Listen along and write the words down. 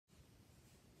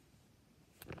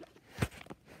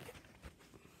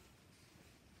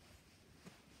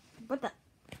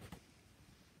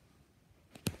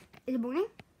Is it morning?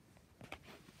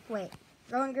 Wait,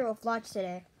 we're going to go with Lodge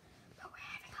today. But we're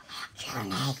having a long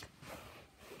journey.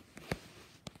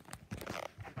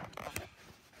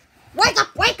 Wake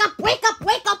up, wake up, wake up,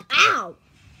 wake up, ow!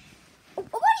 What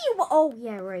do you, oh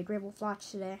yeah, right, Great Wolf Lodge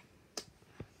today.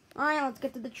 Alright, let's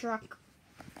get to the truck.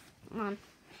 Come on.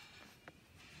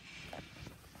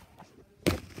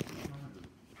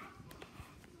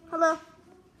 Hello.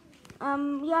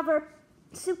 We have our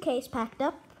suitcase packed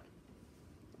up.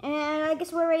 And I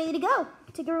guess we're ready to go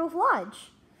to Great Wolf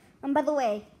Lodge. And by the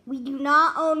way, we do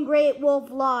not own Great Wolf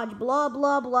Lodge. Blah,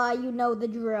 blah, blah. You know the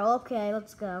drill. Okay,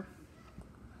 let's go.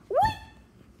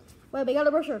 Wait, we gotta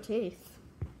brush our teeth.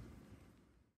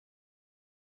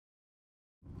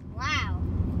 Wow,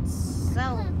 it's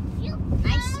so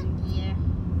nice in here.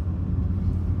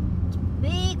 It's a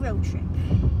big road trip.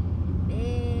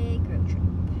 Big road trip.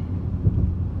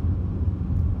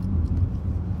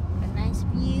 A nice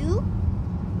view.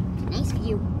 Nice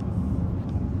view.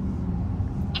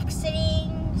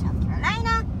 Exiting South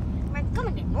Carolina. We're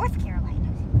going to North Carolina.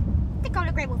 They're going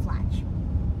to Great Wolf Lodge.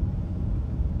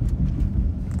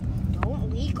 Don't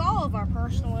leak all of our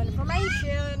personal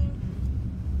information.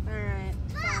 Alright,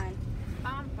 fine.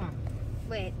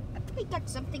 Wait, I think we got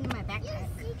something in my backpack.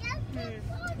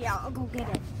 Yeah, I'll go get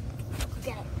it. Go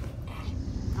get it.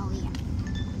 Oh yeah.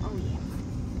 Oh yeah.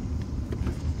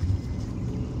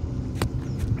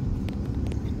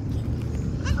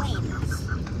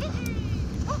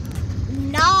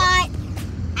 Not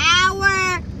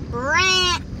our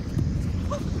brand.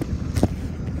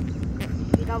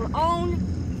 We don't own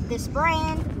this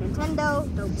brand. Nintendo,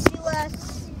 don't sue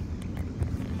us.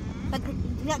 But the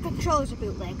controllers are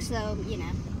bootleg, so you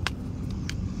know.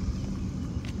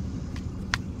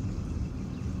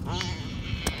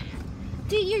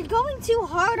 Dude, you're going too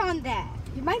hard on that.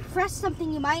 You might press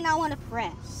something you might not want to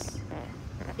press.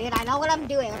 Dude, I know what I'm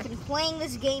doing. I've been playing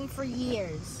this game for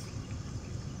years.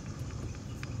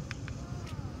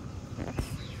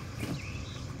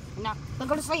 No, don't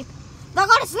go to sleep. Don't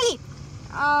go to sleep.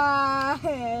 I'm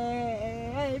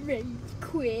ready to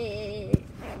quit.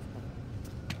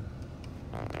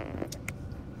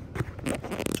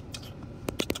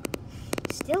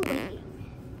 Still waiting.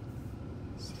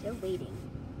 Still waiting.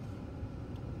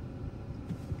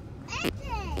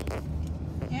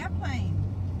 Airplane.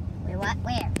 Wait, what?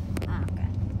 Where? Oh, okay.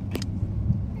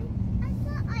 I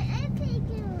thought I airplane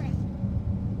it.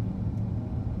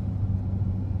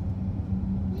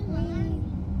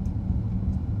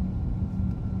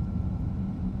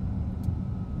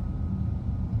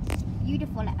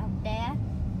 Beautiful out there.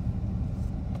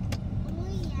 Oh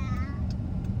yeah.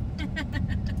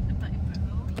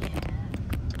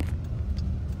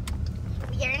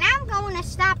 We are now going to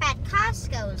stop at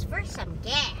Costco's for some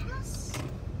gas.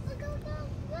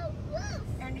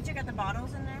 Aaron, did you get the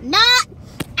bottles in there? Not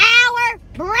our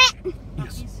brand.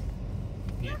 Yes.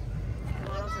 Yeah.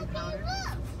 Bottles and powder.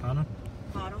 Anna?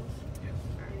 Bottles? Yes.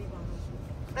 Maybe bottles.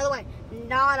 By the way,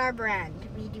 not our brand.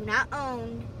 We do not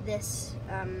own this.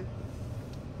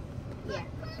 Yeah.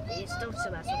 Please don't sue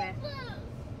us, okay?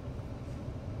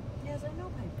 Yes, I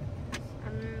know pipe.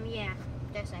 Yeah.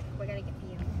 Just a sec. We're gonna get to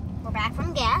you. We're back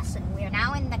from gas, and we are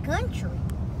now in the country.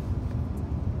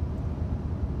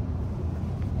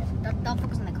 Don't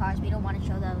focus on the cars. We don't want to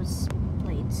show those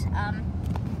plates. Here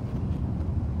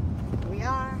we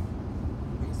are.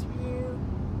 Nice view.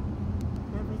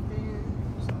 Everything.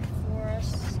 Some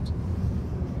forest.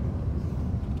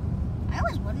 I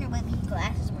always wonder what these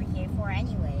glasses were here for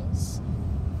anyways.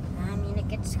 I mean, it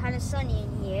gets kind of sunny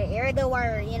in here. Ergo,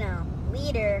 our,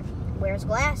 leader wears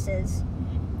glasses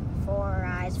for our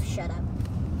eyes shut up.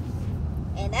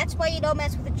 And that's why you don't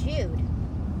mess with a Jude.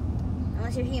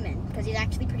 Unless you're human, because he's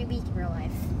actually pretty weak in real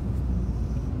life.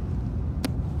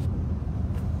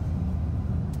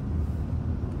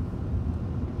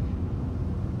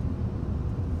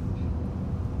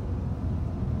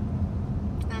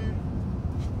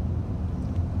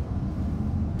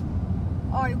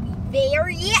 Are we there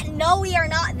yet? No, we are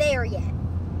not there yet.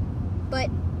 But,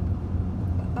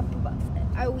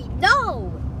 are we? No!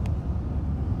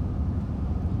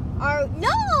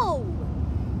 No!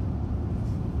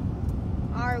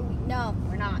 Are we? No,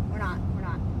 we're not. We're not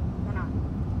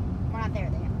there.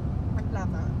 Blah,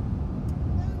 blah.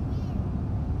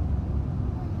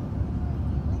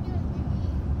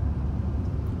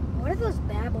 What are those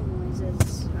babble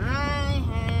noises? I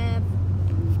have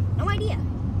no idea.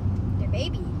 They're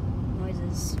baby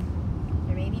noises.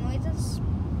 They're baby noises?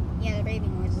 Yeah, they're baby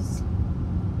noises.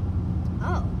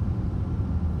 Oh.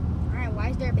 Alright, why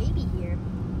is there a baby here?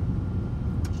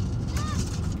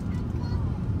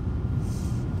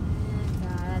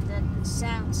 That doesn't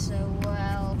sound so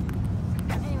well.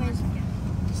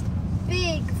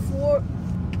 for.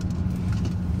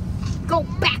 Go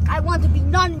back! I want to be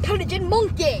non-intelligent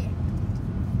monkey!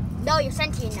 No, you're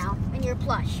sentient now, and you're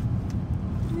plush.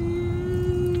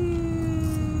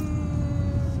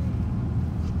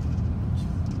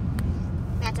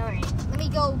 That's alright. Let me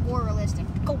go more realistic.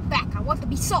 Go back! I want to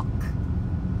be sock!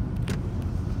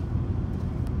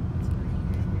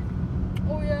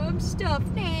 Oh yeah, I'm stuffed.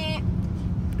 Nah.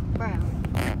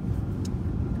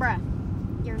 Bruh.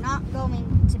 You're not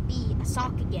going to be a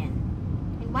sock again.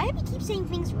 And why do we keep saying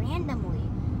things randomly?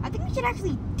 I think we should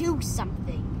actually do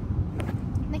something.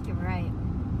 I think you're right.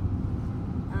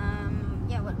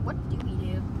 Yeah, what do we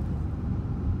do?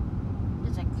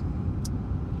 Just like...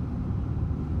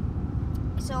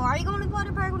 So, are you going to the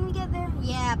water park when we get there?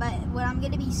 Yeah, but when I'm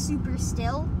gonna be super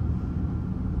still.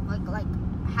 Like,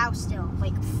 how still?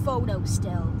 Like, photo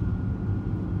still.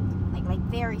 Like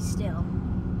very still.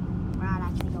 We're not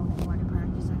actually going to the water park.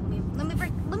 Just like,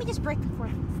 let me just break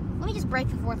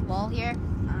the fourth wall here.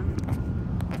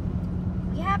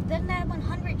 We have done that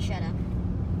 100. Shut up.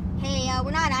 Hey,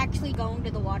 we're not actually going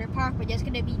to the water park. We're just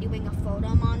gonna be doing a photo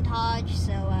montage.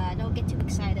 So don't get too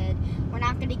excited. We're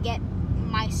not gonna get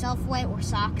myself wet or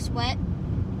socks wet.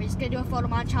 We're just gonna do a photo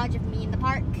montage of me in the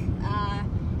park.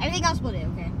 Everything else we'll do.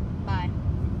 Okay. Bye.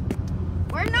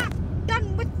 We're not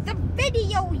done with the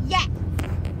video yet.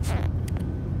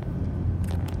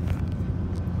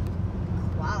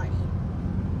 Quality.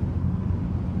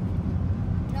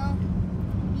 No,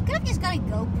 you could have just got a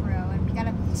GoPro and we got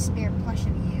a spare plush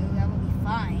of you. That would be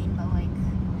fine. But like,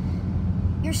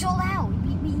 you're sold out.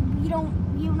 We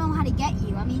don't know how to get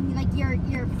you. I mean, like you're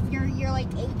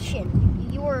like ancient.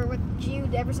 You were with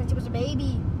Jude ever since he was a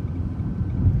baby.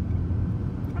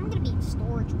 I'm gonna be in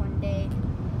storage one day.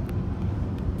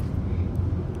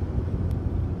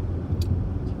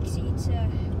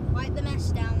 Quite the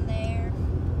mess down there.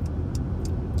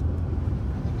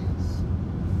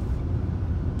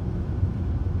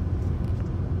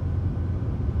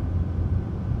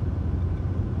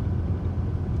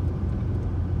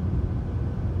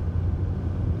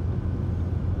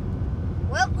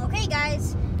 Well, okay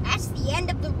guys, that's the end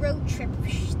of the road trip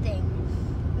thing.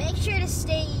 Make sure to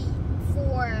stay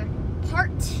for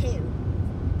part 2,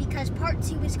 because part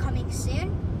 2 is coming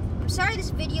soon. I'm sorry this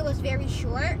video was very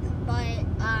short, but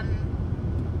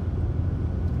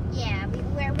yeah,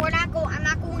 I'm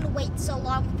not going to wait so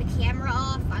long with the camera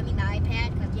off. I mean, I